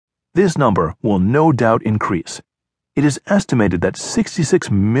This number will no doubt increase. It is estimated that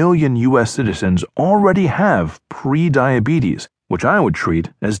 66 million U.S. citizens already have pre-diabetes, which I would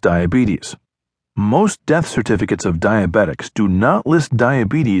treat as diabetes. Most death certificates of diabetics do not list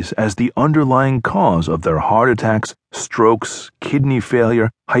diabetes as the underlying cause of their heart attacks, strokes, kidney failure,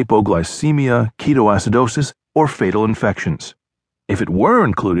 hypoglycemia, ketoacidosis, or fatal infections. If it were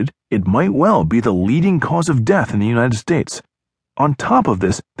included, it might well be the leading cause of death in the United States. On top of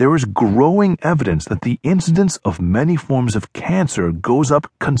this, there is growing evidence that the incidence of many forms of cancer goes up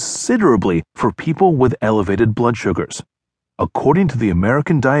considerably for people with elevated blood sugars. According to the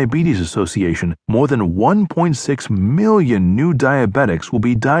American Diabetes Association, more than 1.6 million new diabetics will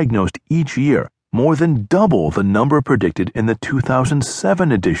be diagnosed each year, more than double the number predicted in the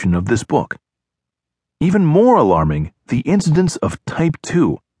 2007 edition of this book. Even more alarming, the incidence of type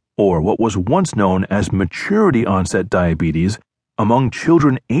 2, or what was once known as maturity-onset diabetes, among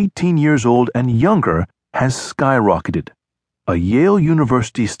children 18 years old and younger has skyrocketed. A Yale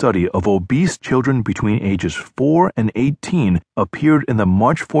University study of obese children between ages 4 and 18 appeared in the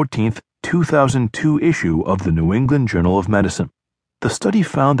March 14, 2002 issue of the New England Journal of Medicine. The study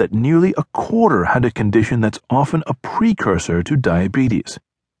found that nearly a quarter had a condition that's often a precursor to diabetes.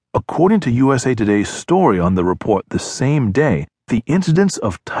 According to USA Today's story on the report the same day, the incidence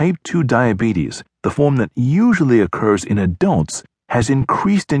of type 2 diabetes, the form that usually occurs in adults, has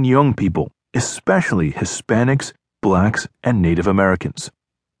increased in young people, especially Hispanics, Blacks, and Native Americans.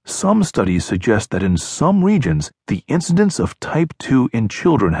 Some studies suggest that in some regions, the incidence of type 2 in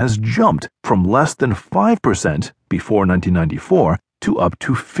children has jumped from less than 5% before 1994 to up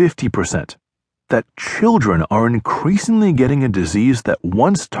to 50%. That children are increasingly getting a disease that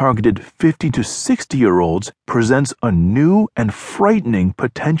once targeted 50 to 60-year-olds presents a new and frightening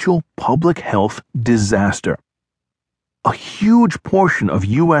potential public health disaster. A huge portion of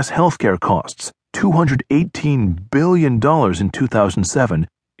U.S. healthcare costs, $218 billion in 2007,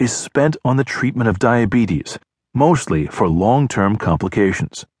 is spent on the treatment of diabetes, mostly for long-term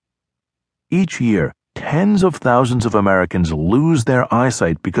complications. Each year, tens of thousands of Americans lose their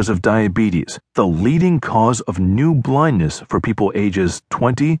eyesight because of diabetes, the leading cause of new blindness for people ages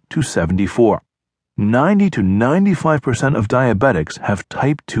 20 to 74. 90 to 95% of diabetics have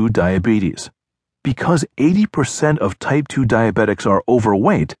type 2 diabetes. Because 80% of type 2 diabetics are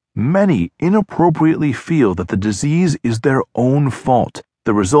overweight, many inappropriately feel that the disease is their own fault,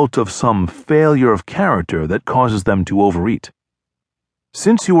 the result of some failure of character that causes them to overeat.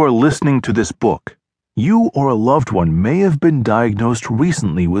 Since you are listening to this book, you or a loved one may have been diagnosed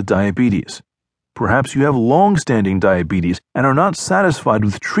recently with diabetes. Perhaps you have long-standing diabetes and are not satisfied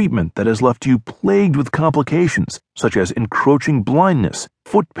with treatment that has left you plagued with complications such as encroaching blindness,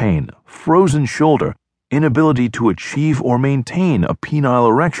 foot pain, frozen shoulder, inability to achieve or maintain a penile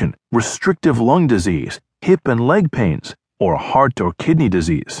erection, restrictive lung disease, hip and leg pains, or heart or kidney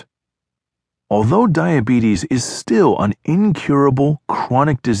disease. Although diabetes is still an incurable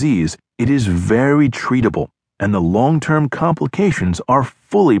chronic disease, it is very treatable, and the long-term complications are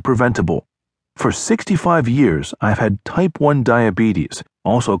fully preventable. For 65 years, I've had type 1 diabetes,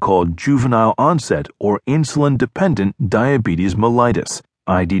 also called juvenile onset or insulin-dependent diabetes mellitus,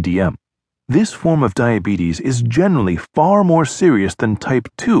 IDDM. This form of diabetes is generally far more serious than type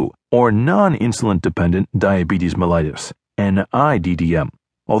 2 or non-insulin-dependent diabetes mellitus, NIDDM,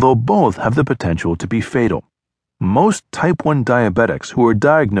 although both have the potential to be fatal. Most type 1 diabetics who were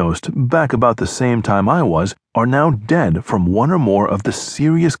diagnosed back about the same time I was are now dead from one or more of the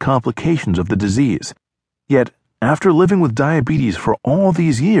serious complications of the disease. Yet, after living with diabetes for all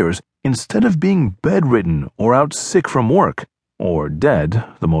these years, instead of being bedridden or out sick from work, or dead,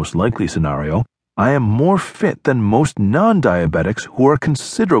 the most likely scenario, I am more fit than most non-diabetics who are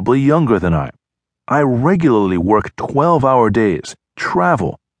considerably younger than I. I regularly work 12-hour days,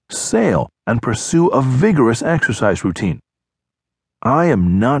 travel, sail, and pursue a vigorous exercise routine. I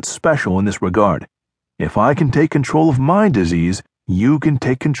am not special in this regard. If I can take control of my disease, you can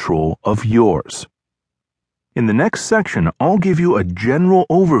take control of yours. In the next section, I'll give you a general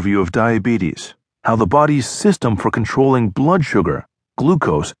overview of diabetes, how the body's system for controlling blood sugar,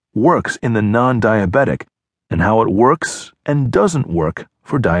 glucose, works in the non-diabetic, and how it works and doesn't work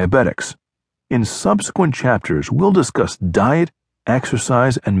for diabetics. In subsequent chapters, we'll discuss diet,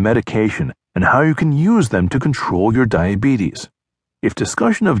 exercise, and medication, and how you can use them to control your diabetes. If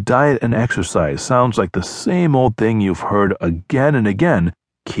discussion of diet and exercise sounds like the same old thing you've heard again and again,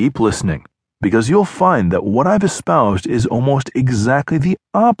 keep listening, because you'll find that what I've espoused is almost exactly the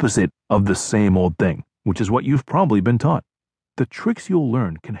opposite of the same old thing, which is what you've probably been taught. The tricks you'll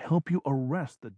learn can help you arrest the